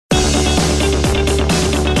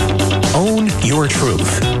Your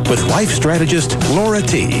Truth with life strategist Laura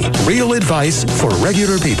T. Real advice for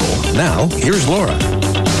regular people. Now, here's Laura.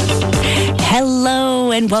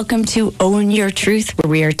 Hello and welcome to Own Your Truth, where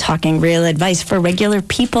we are talking real advice for regular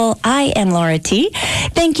people. I am Laura T.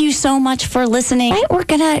 Thank you so much for listening. We're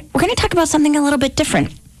gonna talk about something a little bit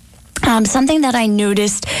different. Something that I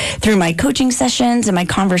noticed through my coaching sessions and my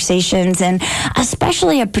conversations, and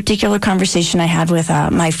especially a particular conversation I had with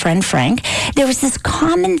my friend Frank. There was this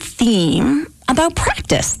common theme about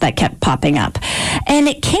practice that kept popping up, and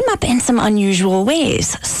it came up in some unusual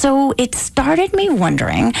ways. So it started me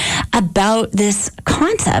wondering about this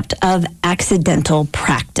concept of accidental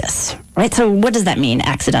practice, right? So what does that mean,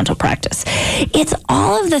 accidental practice? It's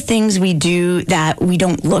all of the things we do that we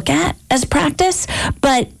don't look at as practice,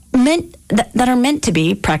 but that are meant to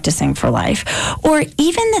be practicing for life, or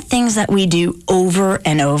even the things that we do over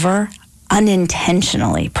and over,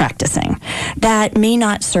 unintentionally practicing, that may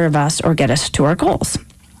not serve us or get us to our goals.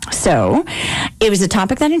 So it was a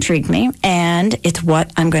topic that intrigued me, and it's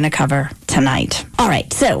what I'm going to cover tonight. All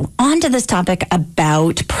right, so on to this topic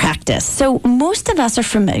about practice. So most of us are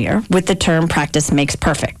familiar with the term practice makes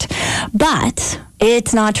perfect, but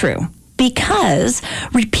it's not true. Because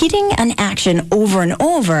repeating an action over and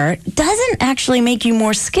over doesn't actually make you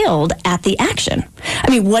more skilled at the action.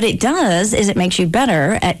 I mean, what it does is it makes you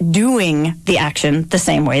better at doing the action the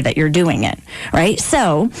same way that you're doing it, right?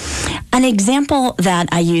 So an example that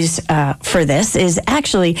I use for this is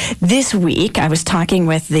actually this week I was talking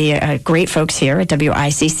with the great folks here at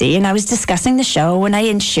WICC, and I was discussing the show, and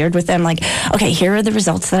I shared with them, like, okay, here are the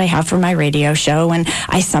results that I have for my radio show, and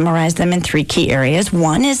I summarized them in 3 key areas.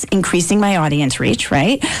 One is increasing my audience reach,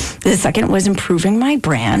 right? The second was improving my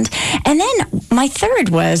brand. And then my third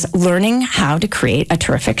was learning how to create a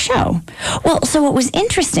terrific show. Well, so what was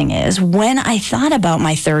interesting is when I thought about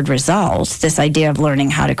my third result, this idea of learning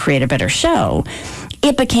how to create a better show,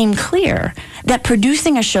 it became clear that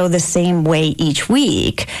producing a show the same way each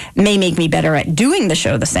week may make me better at doing the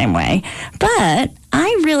show the same way, but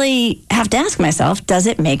I really have to ask myself, does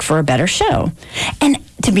it make for a better show? And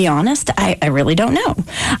to be honest, I really don't know.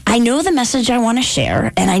 I know the message I want to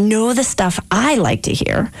share, and I know the stuff I like to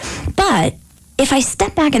hear, but if I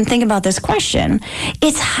step back and think about this question,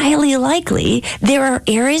 it's highly likely there are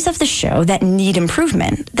areas of the show that need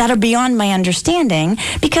improvement that are beyond my understanding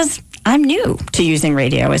because I'm new to using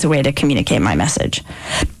radio as a way to communicate my message.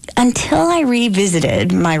 Until I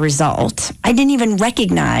revisited my result, I didn't even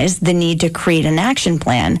recognize the need to create an action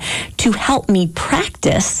plan to help me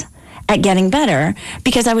practice at getting better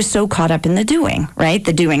because I was so caught up in the doing, right?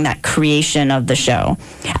 The doing, that creation of the show.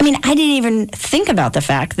 I mean, I didn't even think about the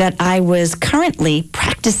fact that I was currently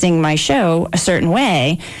practicing my show a certain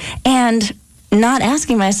way and not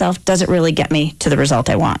asking myself, does it really get me to the result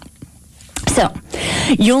I want? So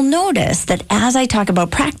you'll notice that as I talk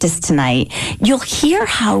about practice tonight, you'll hear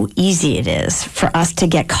how easy it is for us to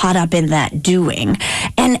get caught up in that doing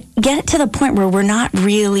and get to the point where we're not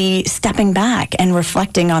really stepping back and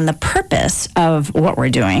reflecting on the purpose of what we're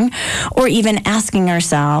doing, or even asking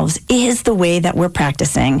ourselves, is the way that we're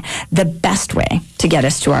practicing the best way to get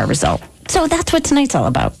us to our result? So that's what tonight's all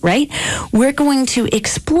about, right? We're going to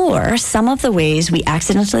explore some of the ways we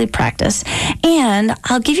accidentally practice, and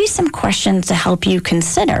I'll give you some questions to help you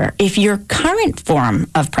consider if your current form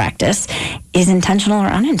of practice is intentional or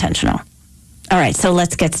unintentional. All right, so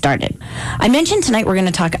let's get started. I mentioned tonight we're going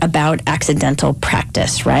to talk about accidental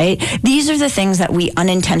practice, right? These are the things that we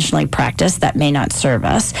unintentionally practice that may not serve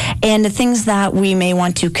us, and the things that we may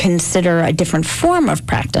want to consider a different form of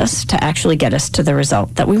practice to actually get us to the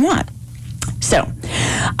result that we want. So,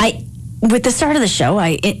 with the start of the show,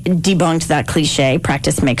 I debunked that cliche,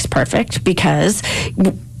 practice makes perfect, because,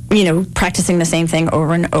 you know, practicing the same thing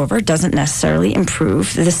over and over doesn't necessarily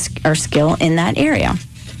improve our skill in that area.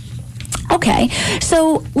 Okay,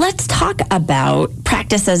 so let's talk about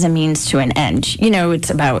practice as a means to an end. You know, it's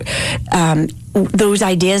about those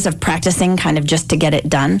ideas of practicing kind of just to get it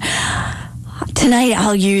done. Tonight,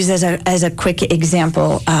 I'll use as a quick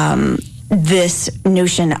example this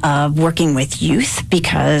notion of working with youth,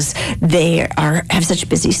 because they have such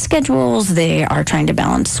busy schedules. They are trying to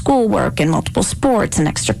balance schoolwork and multiple sports and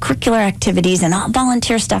extracurricular activities and all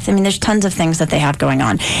volunteer stuff. I mean, there's tons of things that they have going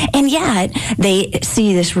on. And yet they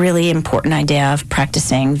see this really important idea of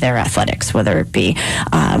practicing their athletics, whether it be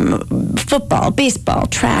football, baseball,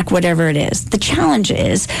 track, whatever it is. The challenge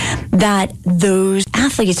is that those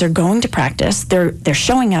athletes are going to practice, they're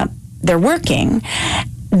showing up, they're working,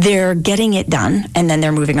 they're getting it done, and then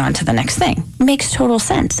they're moving on to the next thing. Makes total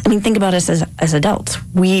sense. I mean, think about us as adults.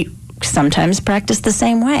 We sometimes practice the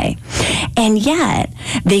same way. And yet,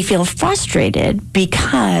 They feel frustrated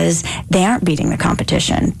because they aren't beating the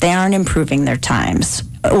competition. They aren't improving their times,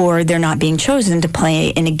 or they're not being chosen to play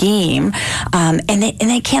in a game, and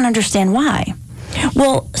they can't understand why.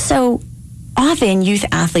 Well, so often youth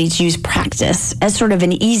athletes use practice as sort of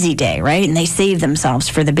an easy day, right? And they save themselves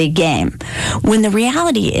for the big game. When the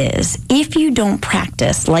reality is, if you don't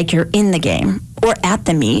practice like you're in the game or at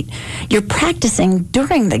the meet, you're practicing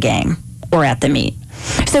during the game or at the meet.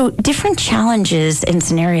 So different challenges and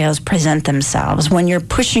scenarios present themselves when you're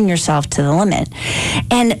pushing yourself to the limit.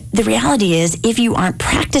 And the reality is, if you aren't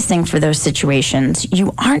practicing for those situations,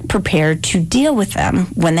 you aren't prepared to deal with them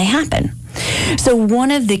when they happen. So one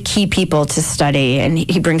of the key people to study, and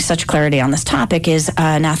he brings such clarity on this topic, is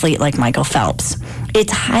an athlete like Michael Phelps.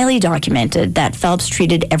 It's highly documented that Phelps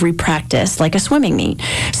treated every practice like a swimming meet.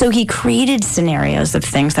 So he created scenarios of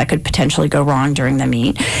things that could potentially go wrong during the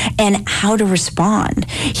meet and how to respond.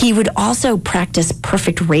 He would also practice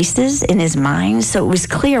perfect races in his mind, so it was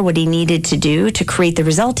clear what he needed to do to create the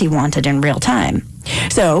result he wanted in real time.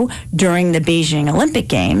 So during the Beijing Olympic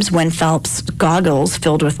Games, when Phelps' goggles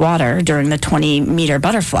filled with water during the 20-meter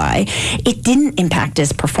butterfly, it didn't impact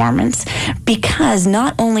his performance because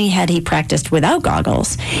not only had he practiced without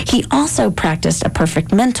goggles, he also practiced a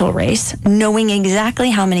perfect mental race, knowing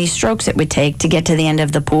exactly how many strokes it would take to get to the end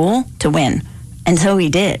of the pool to win. And so he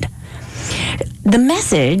did. The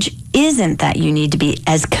message isn't that you need to be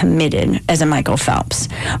as committed as a Michael Phelps,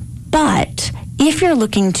 but if you're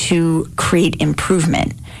looking to create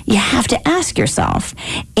improvement, you have to ask yourself,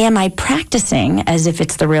 am I practicing as if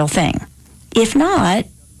it's the real thing? If not,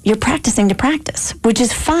 you're practicing to practice, which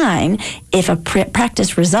is fine if a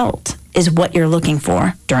practice result is what you're looking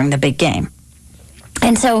for during the big game.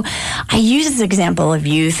 And so I use this example of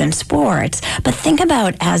youth and sports, but think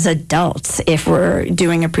about as adults, if we're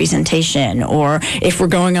doing a presentation or if we're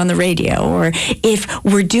going on the radio or if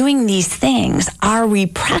we're doing these things, are we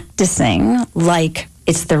practicing like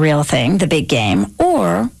it's the real thing, the big game,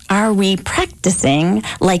 or are we practicing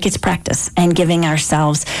like it's practice and giving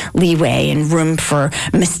ourselves leeway and room for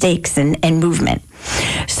mistakes and movement?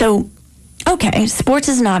 So, okay, sports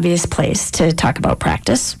is an obvious place to talk about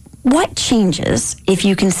practice. What changes if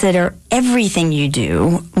you consider everything you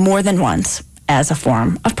do more than once as a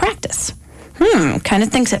form of practice?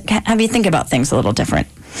 Have you think about things a little different.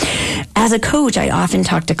 As a coach, I often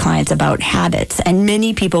talk to clients about habits, and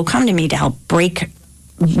many people come to me to help break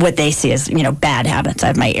what they see as, bad habits. I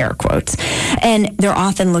have my air quotes. And they're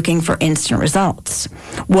often looking for instant results.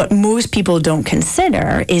 What most people don't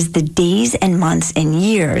consider is the days and months and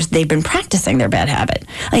years they've been practicing their bad habit,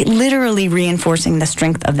 like literally reinforcing the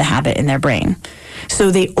strength of the habit in their brain.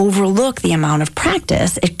 So they overlook the amount of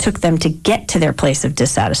practice it took them to get to their place of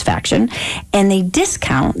dissatisfaction, and they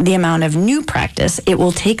discount the amount of new practice it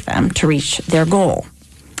will take them to reach their goal.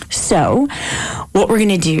 So what we're going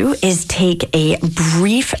to do is take a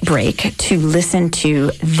brief break to listen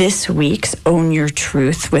to this week's Own Your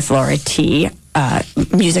Truth with Laura T.,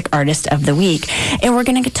 Music Artist of the Week. And we're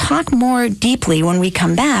going to talk more deeply when we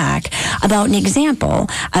come back about an example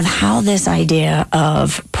of how this idea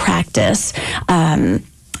of practice,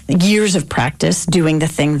 years of practice doing the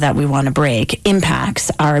thing that we want to break,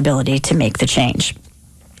 impacts our ability to make the change.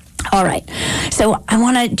 All right. So I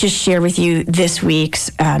want to just share with you this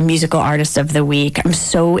week's Musical Artist of the Week. I'm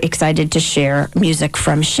so excited to share music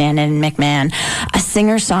from Shannon McMahon, a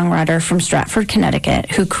singer-songwriter from Stratford,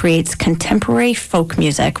 Connecticut, who creates contemporary folk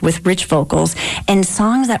music with rich vocals and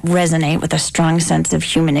songs that resonate with a strong sense of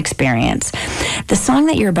human experience. The song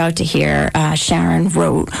that you're about to hear, Sharon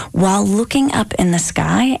wrote while looking up in the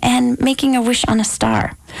sky and making a wish on a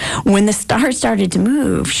star. When the star started to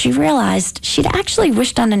move, she realized she'd actually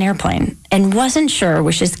wished on an airplane and wasn't sure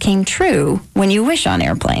wishes came true when you wish on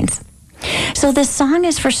airplanes. So this song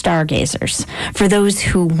is for stargazers, for those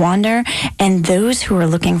who wander and those who are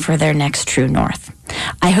looking for their next true north.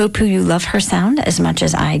 I hope you love her sound as much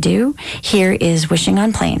as I do. Here is Wishing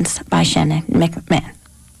on Planes by Shannon McMahon.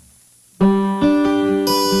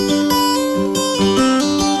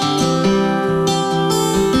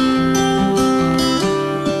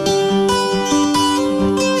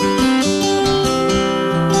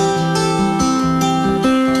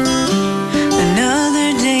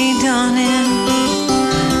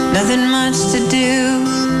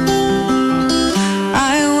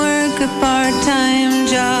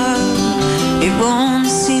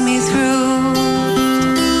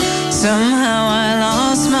 Somehow I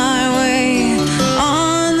lost my way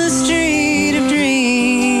on the street of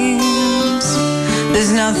dreams.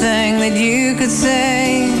 There's nothing that you could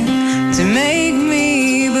say to make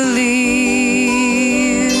me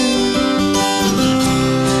believe.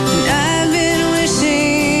 And I've been wishing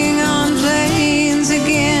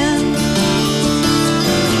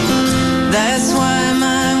That's why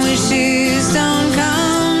my wishes don't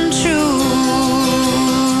come true.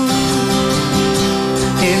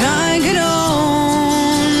 If I could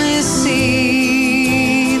only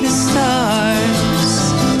see the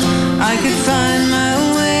stars, I could find my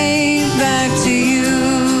way back to you.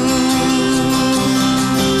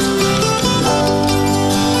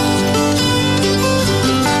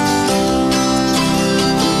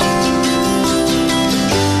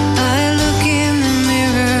 I look in the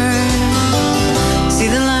mirror, see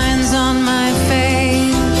the lines on my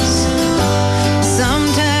face.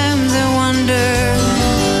 Sometimes I wonder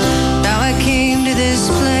how I came to this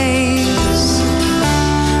place.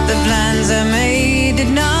 The plans I made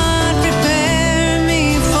did not prepare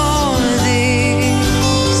me for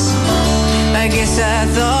this. I guess I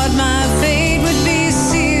thought my fate would be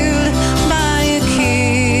sealed by a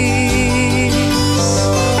kiss.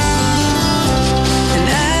 And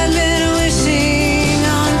I've been wishing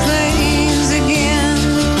on planes again.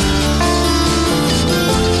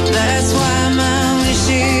 That's why my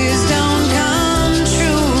wishes don't come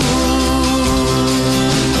true.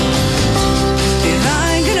 If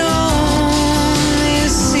I could only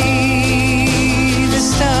see the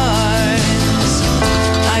stars,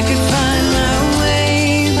 I could find my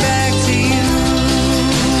way back to you.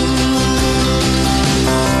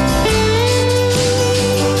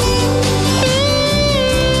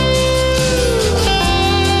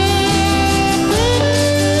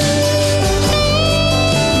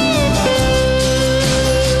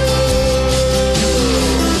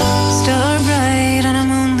 Star bright on a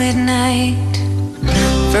moonlit night,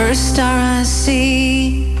 first star I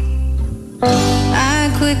see. I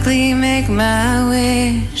quickly make my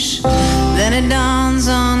wish, then it dawns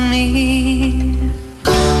on me.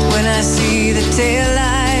 When I see the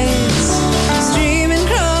taillights streaming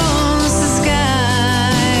across the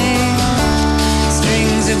sky,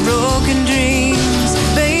 strings of broken dreams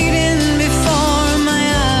fading before my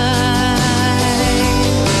eyes.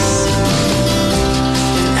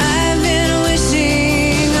 I've been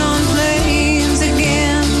wishing on planes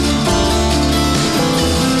again.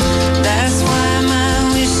 That's why my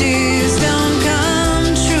wishes don't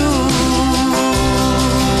come true.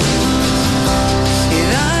 If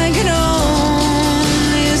I could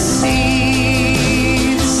only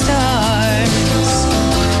see the stars,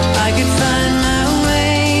 I could find my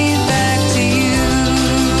way back to you.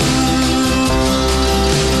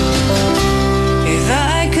 If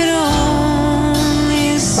I could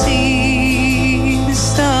only see the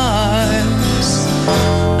stars,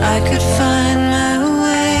 I could find my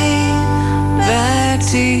way back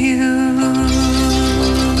to you.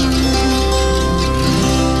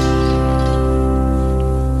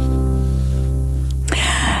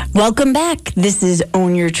 Welcome back. This is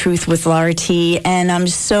Own Your Truth with Laura T. And I'm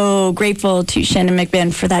so grateful to Shannon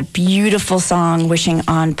McMahon for that beautiful song, Wishing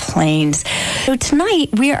on Planes. So tonight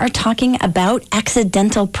we are talking about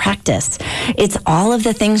accidental practice. It's all of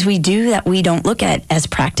the things we do that we don't look at as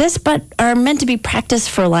practice, but are meant to be practice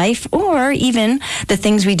for life, or even the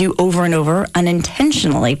things we do over and over,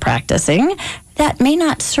 unintentionally practicing, that may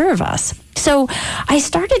not serve us. So I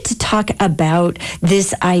started to talk about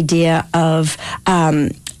this idea of,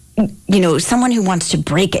 someone who wants to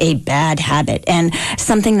break a bad habit and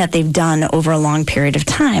something that they've done over a long period of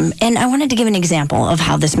time. And I wanted to give an example of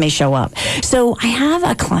how this may show up. So I have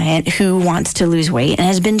a client who wants to lose weight and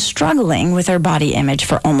has been struggling with her body image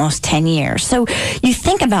for almost 10 years. So you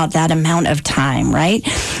think about that amount of time, right?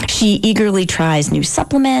 She eagerly tries new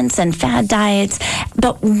supplements and fad diets,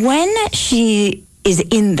 but when she is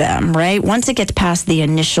in them, right? Once it gets past the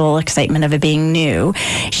initial excitement of it being new,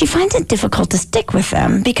 she finds it difficult to stick with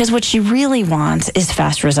them because what she really wants is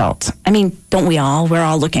fast results. I mean, don't we all? We're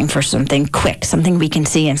all looking for something quick, something we can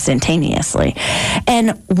see instantaneously.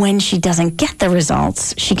 And when she doesn't get the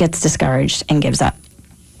results, she gets discouraged and gives up.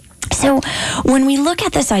 So when we look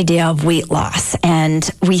at this idea of weight loss and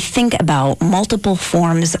we think about multiple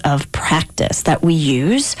forms of practice that we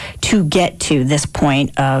use to get to this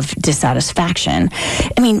point of dissatisfaction,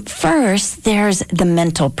 I mean, first there's the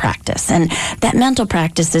mental practice. And that mental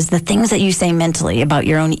practice is the things that you say mentally about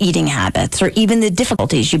your own eating habits, or even the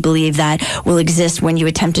difficulties you believe that will exist when you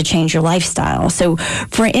attempt to change your lifestyle. So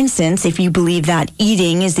for instance, if you believe that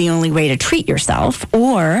eating is the only way to treat yourself,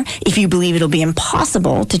 or if you believe it'll be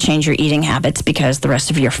impossible to change your eating habits because the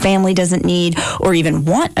rest of your family doesn't need or even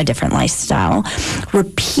want a different lifestyle,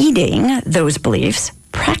 repeating those beliefs,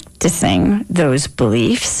 practicing those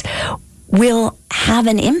beliefs will have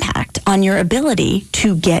an impact on your ability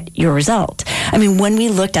to get your result. I mean, when we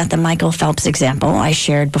looked at the Michael Phelps example I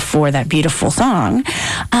shared before that beautiful song,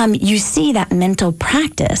 you see that mental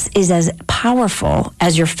practice is as powerful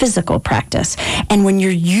as your physical practice. And when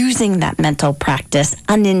you're using that mental practice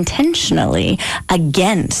unintentionally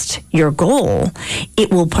against your goal,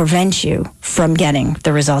 it will prevent you from getting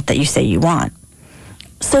the result that you say you want.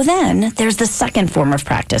 So then there's the second form of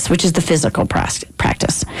practice, which is the physical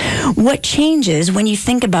practice. What changes when you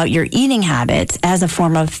think about your eating habits as a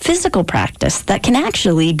form of physical practice that can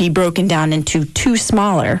actually be broken down into two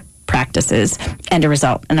smaller practices and a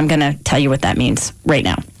result? And I'm going to tell you what that means right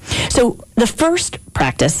now. So the first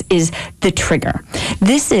practice is the trigger.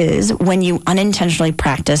 This is when you unintentionally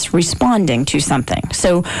practice responding to something.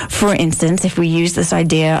 So for instance, if we use this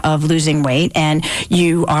idea of losing weight and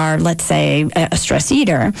you are, let's say, a stress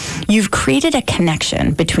eater, you've created a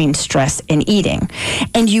connection between stress and eating.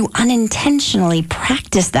 And you unintentionally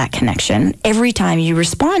practice that connection every time you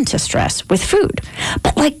respond to stress with food.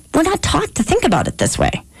 But we're not taught to think about it this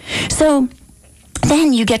way. So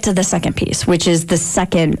then you get to the second piece, which is the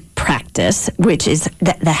second practice, which is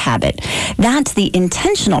the habit. That's the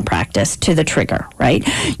intentional practice to the trigger, right?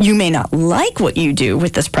 You may not like what you do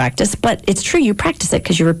with this practice, but it's true you practice it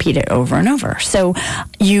because you repeat it over and over. So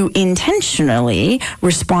you intentionally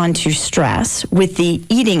respond to stress with the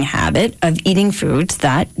eating habit of eating foods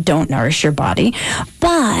that don't nourish your body,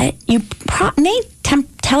 but you may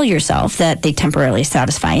tell yourself that they temporarily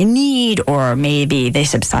satisfy a need, or maybe they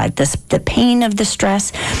subside the pain of the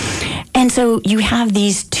stress. And so you have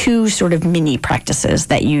these two sort of mini practices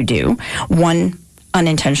that you do, one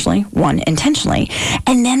unintentionally, one intentionally.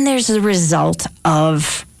 And then there's the result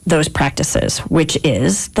of those practices, which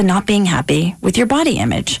is the not being happy with your body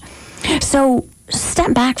image. So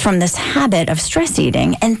step back from this habit of stress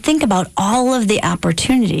eating and think about all of the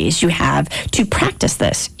opportunities you have to practice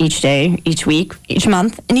this each day, each week, each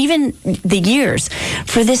month, and even the years.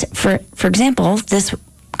 For example, this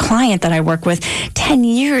client that I work with, 10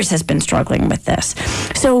 years has been struggling with this.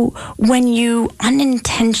 So when you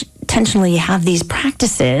unintentionally have these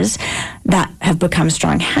practices that have become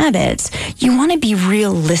strong habits, you want to be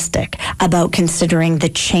realistic about considering the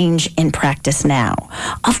change in practice now.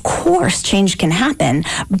 Of course, change can happen,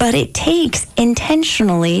 but it takes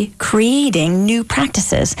intentionally creating new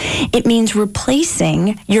practices. It means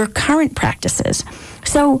replacing your current practices.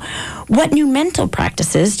 So what new mental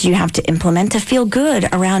practices do you have to implement to feel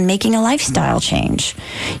good around making a lifestyle change?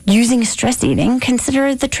 Using stress eating,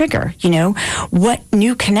 consider the trigger. What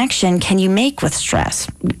new connection can you make with stress?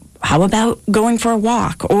 How about going for a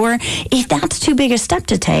walk? Or if that's too big a step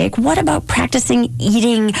to take, what about practicing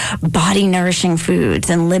eating body-nourishing foods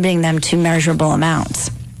and limiting them to measurable amounts?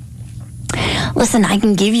 Listen, I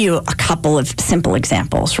can give you a couple of simple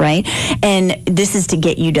examples, right? And this is to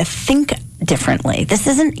get you to think differently. This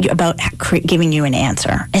isn't about giving you an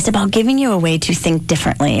answer. It's about giving you a way to think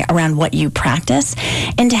differently around what you practice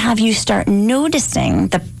and to have you start noticing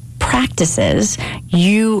the practices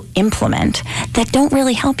you implement that don't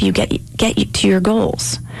really help you get you to your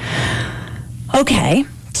goals. Okay.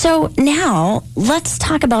 So now let's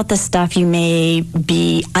talk about the stuff you may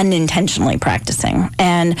be unintentionally practicing.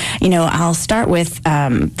 And, I'll start with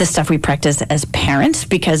the stuff we practice as parents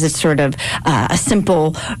because it's sort of a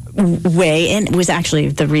simple way. And it was actually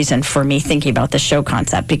the reason for me thinking about the show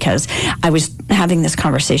concept because I was having this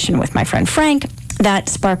conversation with my friend Frank that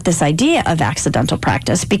sparked this idea of accidental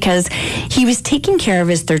practice because he was taking care of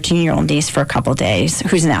his 13-year-old niece for a couple days,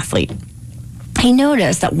 who's an athlete. He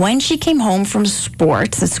noticed that when she came home from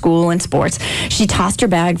school and sports, she tossed her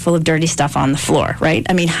bag full of dirty stuff on the floor, right?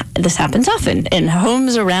 I mean, this happens often in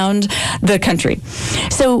homes around the country.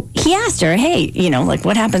 So he asked her, hey,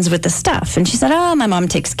 what happens with the stuff? And she said, oh, my mom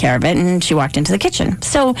takes care of it. And she walked into the kitchen.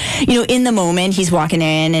 So, in the moment, he's walking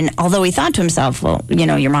in. And although he thought to himself, well,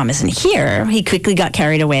 your mom isn't here, he quickly got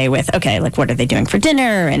carried away with, okay, what are they doing for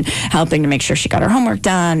dinner? And helping to make sure she got her homework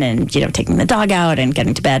done and, taking the dog out and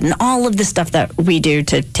getting to bed and all of the stuff that we do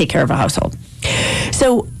to take care of a household.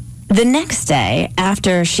 So the next day,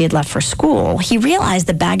 after she had left for school, he realized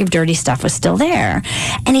the bag of dirty stuff was still there.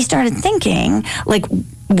 And he started thinking,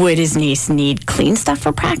 would his niece need clean stuff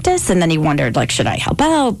for practice? And then he wondered, should I help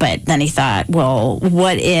out? But then he thought, well,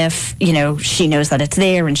 what if, she knows that it's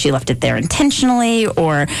there and she left it there intentionally?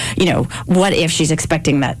 Or, what if she's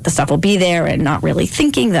expecting that the stuff will be there and not really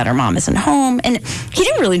thinking that her mom isn't home? And he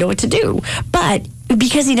didn't really know what to do. But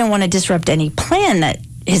because he didn't want to disrupt any plan that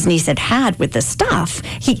his niece had with this stuff,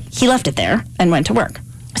 he left it there and went to work.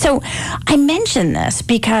 So I mention this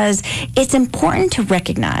because it's important to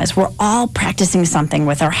recognize we're all practicing something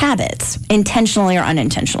with our habits, intentionally or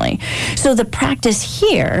unintentionally. So the practice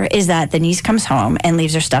here is that the niece comes home and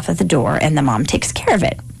leaves her stuff at the door and the mom takes care of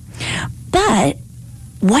it. But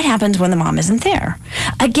what happens when the mom isn't there?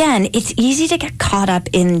 Again, it's easy to get caught up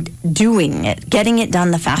in doing it, getting it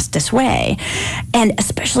done the fastest way. And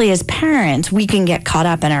especially as parents, we can get caught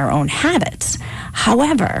up in our own habits.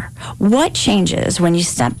 However, what changes when you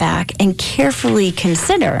step back and carefully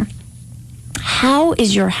consider how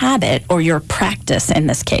is your habit, or your practice in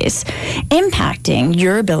this case, impacting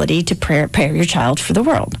your ability to prepare your child for the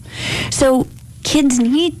world? So kids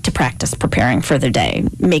need to practice preparing for their day,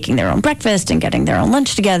 making their own breakfast and getting their own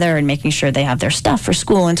lunch together and making sure they have their stuff for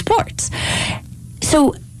school and sports.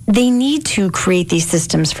 So they need to create these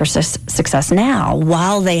systems for success now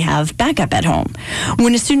while they have backup at home.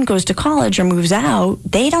 When a student goes to college or moves out,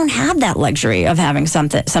 they don't have that luxury of having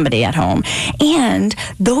somebody at home. And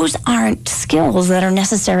those aren't skills that are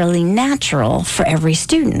necessarily natural for every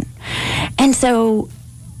student. And so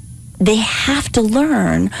they have to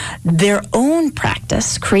learn their own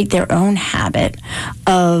practice, create their own habit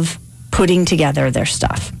of putting together their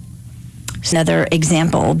stuff. Another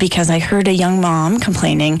example, because I heard a young mom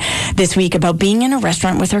complaining this week about being in a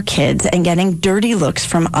restaurant with her kids and getting dirty looks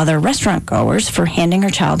from other restaurant goers for handing her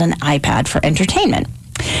child an iPad for entertainment.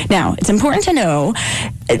 Now, it's important to know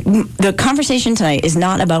the conversation tonight is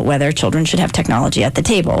not about whether children should have technology at the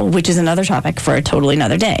table, which is another topic for a totally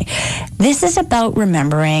another day. This is about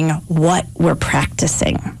remembering what we're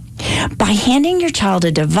practicing. By handing your child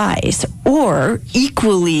a device, or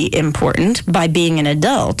equally important, by being an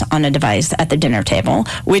adult on a device at the dinner table,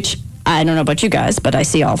 which I don't know about you guys, but I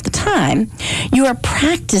see all the time, you are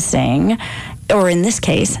practicing, or in this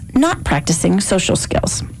case, not practicing social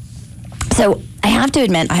skills. So I have to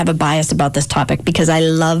admit I have a bias about this topic because I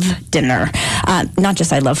love dinner. Not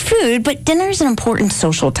just I love food, but dinner is an important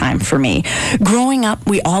social time for me. Growing up,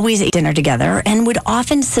 we always ate dinner together and would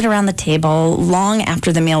often sit around the table long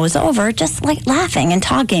after the meal was over, just like laughing and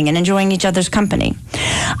talking and enjoying each other's company.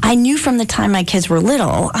 I knew from the time my kids were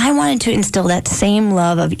little, I wanted to instill that same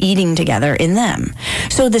love of eating together in them.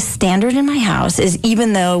 So the standard in my house is,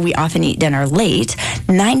 even though we often eat dinner late,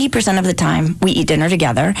 90% of the time we eat dinner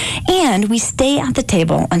together, and we stay at the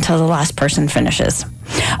table until the last person finishes.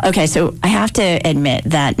 Okay, so I have to admit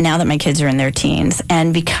that now that my kids are in their teens,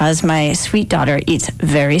 and because my sweet daughter eats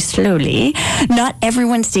very slowly, not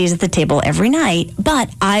everyone stays at the table every night, but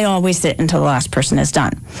I always sit until the last person is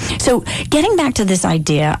done. So getting back to this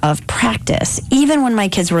idea of practice, even when my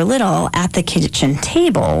kids were little at the kitchen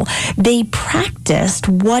table, they practiced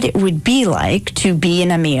what it would be like to be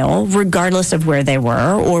in a meal, regardless of where they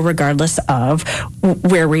were or regardless of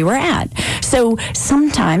where we were at. So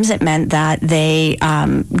sometimes it meant that they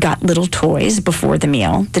got little toys before the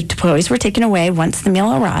meal. The toys were taken away once the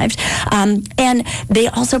meal arrived. And they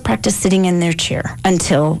also practiced sitting in their chair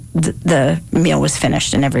until the meal was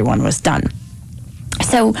finished and everyone was done.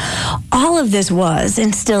 So all of this was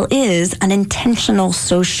and still is an intentional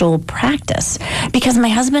social practice, because my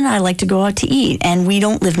husband and I like to go out to eat and we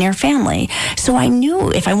don't live near family. So I knew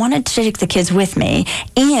if I wanted to take the kids with me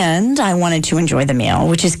and I wanted to enjoy the meal,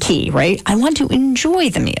 which is key, right? I want to enjoy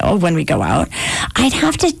the meal when we go out. I'd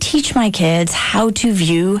have to teach my kids how to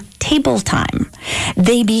view table time.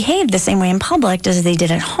 They behaved the same way in public as they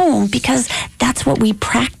did at home because that's what we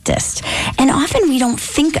practiced. And often we don't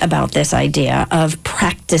think about this idea of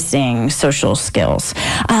practicing social skills.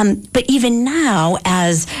 But even now,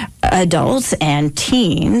 as adults and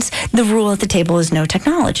teens, the rule at the table is no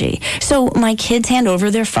technology. So my kids hand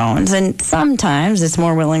over their phones, and sometimes it's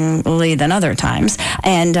more willingly than other times.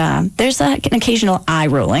 And there's an occasional eye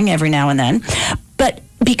rolling every now and then. But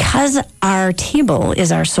because our table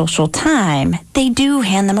is our social time, they do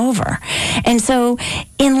hand them over. And so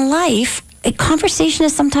in life, a conversation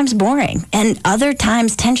is sometimes boring, and other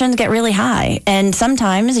times tensions get really high. And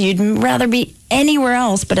sometimes you'd rather be anywhere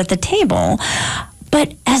else but at the table.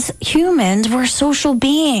 But as humans, we're social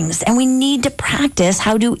beings, and we need to practice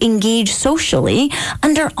how to engage socially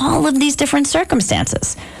under all of these different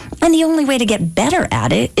circumstances. And the only way to get better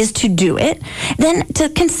at it is to do it, then to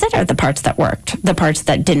consider the parts that worked, the parts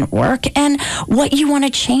that didn't work, and what you want to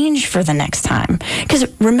change for the next time. Because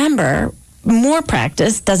remember, more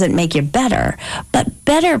practice doesn't make you better, but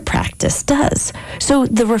better practice does. So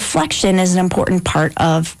the reflection is an important part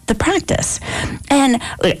of the practice. And,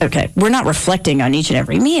 okay, we're not reflecting on each and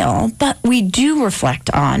every meal, but we do reflect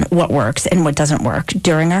on what works and what doesn't work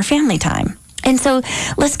during our family time. And so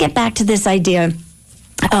let's get back to this idea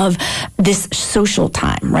of this social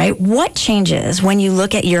time, right? What changes when you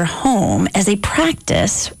look at your home as a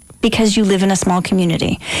practice because you live in a small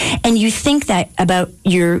community and you think that about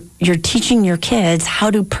you're teaching your kids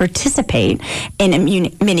how to participate in a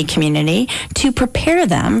mini community to prepare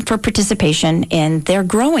them for participation in their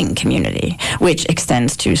growing community, which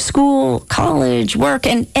extends to school, college, work,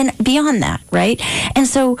 and beyond that, right? And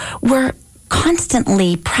so we're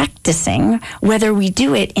constantly practicing whether we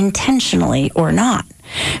do it intentionally or not.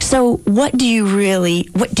 So what do you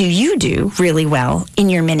do really well in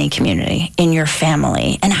your mini community, in your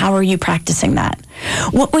family, and how are you practicing that?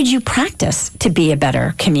 What would you practice to be a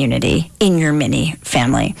better community in your mini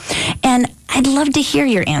family? And I'd love to hear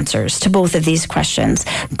your answers to both of these questions.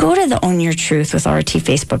 Go to the Own Your Truth with RT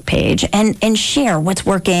Facebook page and share what's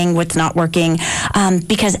working, what's not working,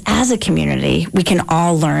 because as a community, we can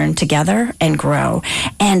all learn together and grow.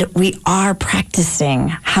 And we are practicing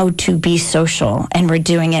how to be social, and we're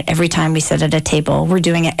doing it every time we sit at a table. We're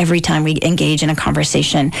doing it every time we engage in a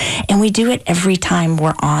conversation, and we do it every time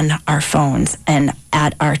we're on our phones and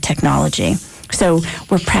at our technology. So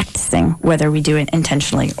we're practicing whether we do it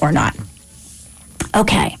intentionally or not.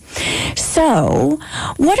 Okay, so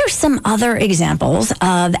what are some other examples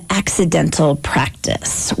of accidental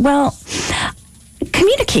practice? Well,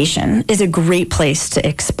 communication is a great place to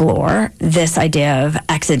explore this idea of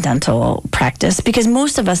accidental practice because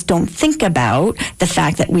most of us don't think about the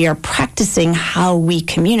fact that we are practicing how we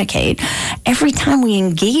communicate every time we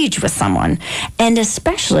engage with someone, and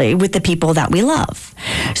especially with the people that we love.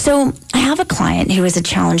 So I have a client who has a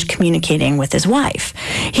challenge communicating with his wife.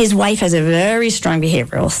 His wife has a very strong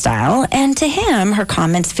behavioral style, and to him, her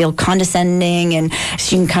comments feel condescending and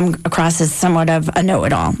she can come across as somewhat of a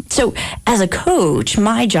know-it-all. So as a coach,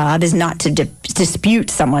 my job is not to dispute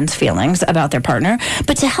someone's feelings about their partner,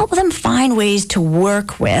 but to help them find ways to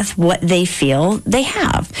work with what they feel they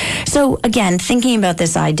have. So again, thinking about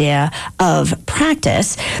this idea of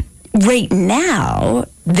practice, right now,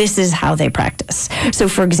 this is how they practice. So,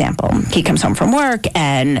 for example, he comes home from work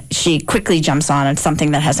and she quickly jumps on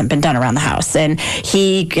something that hasn't been done around the house, and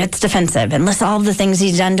he gets defensive and lists all of the things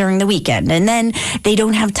he's done during the weekend, and then they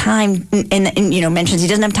don't have time and mentions he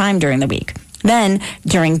doesn't have time during the week. Then,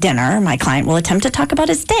 during dinner, my client will attempt to talk about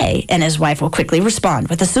his day, and his wife will quickly respond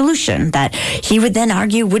with a solution that he would then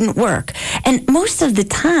argue wouldn't work. And most of the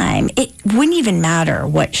time, it wouldn't even matter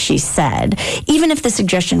what she said. Even if the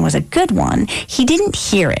suggestion was a good one, he didn't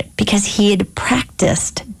hear it because he had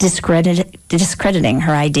practiced discrediting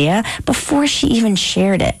her idea before she even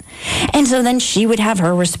shared it. And so then she would have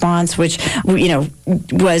her response, which,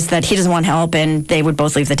 was that he doesn't want help, and they would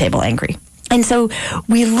both leave the table angry. And so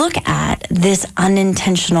we look at this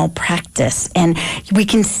unintentional practice, and we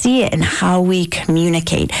can see it in how we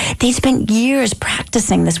communicate. They spent years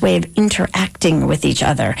practicing this way of interacting with each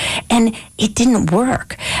other, and it didn't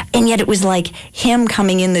work. And yet it was like him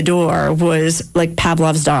coming in the door was like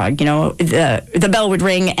Pavlov's dog. The bell would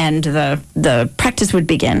ring and the practice would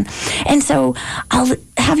begin. And so I'll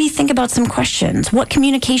have you think about some questions. What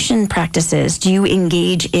communication practices do you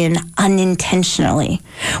engage in unintentionally?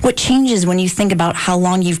 What changes when you think about how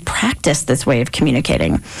long you've practiced this way of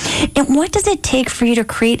communicating? And what does it take for you to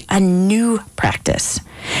create a new practice?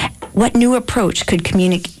 What new approach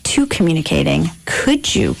to communicating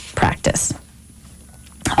could you practice?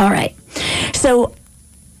 All right. So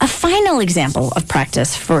a final example of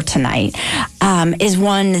practice for tonight is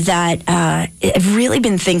one that I've really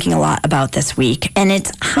been thinking a lot about this week, and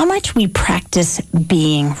it's how much we practice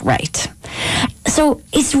being right. So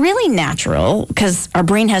it's really natural because our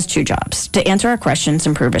brain has two jobs: to answer our questions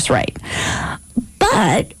and prove us right.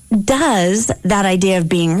 But does that idea of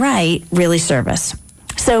being right really serve us?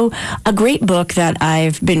 So a great book that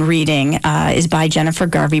I've been reading is by Jennifer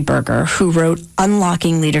Garvey Berger, who wrote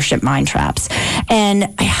Unlocking Leadership Mind Traps.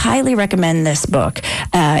 And I highly recommend this book.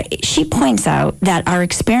 She points out that our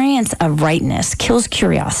experience of rightness kills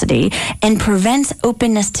curiosity and prevents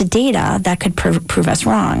openness to data that could prove us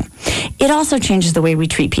wrong. It also changes the way we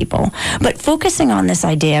treat people. But focusing on this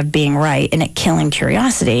idea of being right and it killing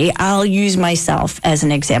curiosity, I'll use myself as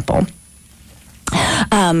an example.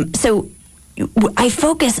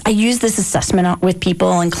 I use this assessment with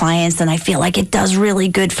people and clients, and I feel like it does really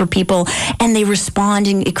good for people, and they respond,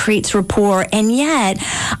 and it creates rapport. And yet,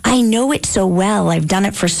 I know it so well, I've done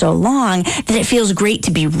it for so long, that it feels great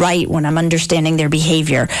to be right when I'm understanding their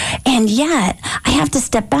behavior. And yet, I have to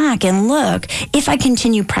step back and look, if I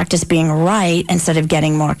continue practice being right instead of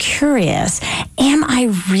getting more curious, am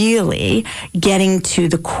I really getting to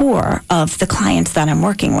the core of the clients that I'm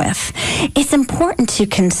working with? It's important to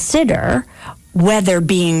consider whether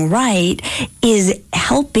being right is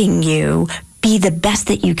helping you be the best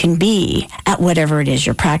that you can be at whatever it is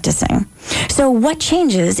you're practicing. So what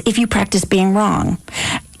changes if you practice being wrong?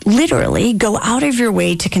 Literally go out of your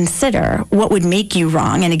way to consider what would make you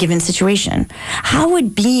wrong in a given situation. How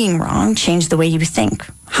would being wrong change the way you think?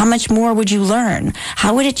 How much more would you learn?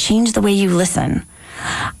 How would it change the way you listen?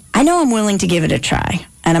 I know I'm willing to give it a try,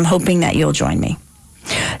 and I'm hoping that you'll join me.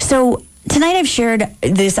 So tonight I've shared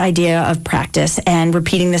this idea of practice and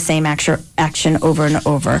repeating the same action over and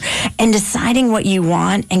over and deciding what you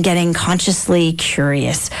want and getting consciously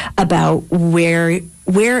curious about where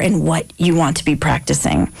and what you want to be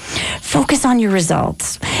practicing. Focus on your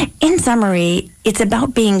results. In summary, it's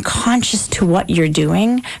about being conscious to what you're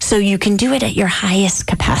doing so you can do it at your highest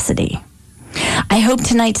capacity. I hope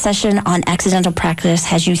tonight's session on accidental practice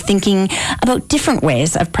has you thinking about different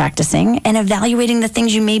ways of practicing and evaluating the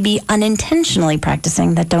things you may be unintentionally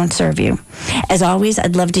practicing that don't serve you. As always,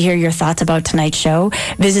 I'd love to hear your thoughts about tonight's show.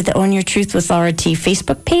 Visit the Own Your Truth with Laura T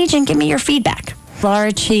Facebook page and give me your feedback.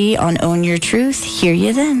 Laura T on Own Your Truth. Hear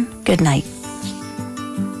you then. Good night.